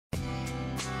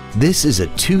This is a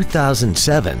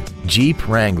 2007 Jeep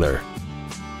Wrangler.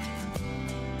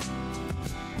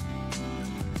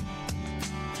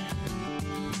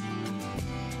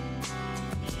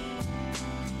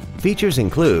 Features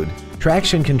include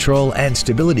traction control and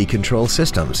stability control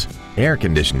systems, air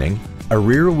conditioning, a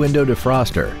rear window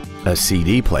defroster, a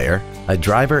CD player, a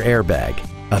driver airbag,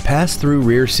 a pass-through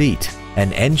rear seat,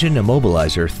 an engine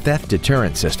immobilizer theft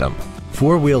deterrent system,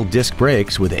 four-wheel disc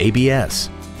brakes with ABS,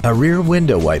 a rear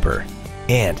window wiper,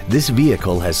 and this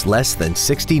vehicle has less than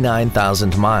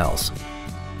 69,000 miles.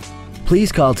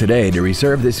 Please call today to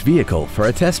reserve this vehicle for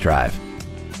a test drive.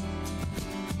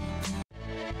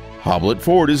 Hoblet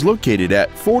Ford is located at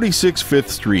 46 5th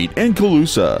Street in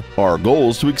Colusa. Our goal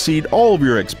is to exceed all of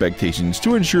your expectations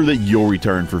to ensure that you'll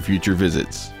return for future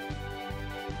visits.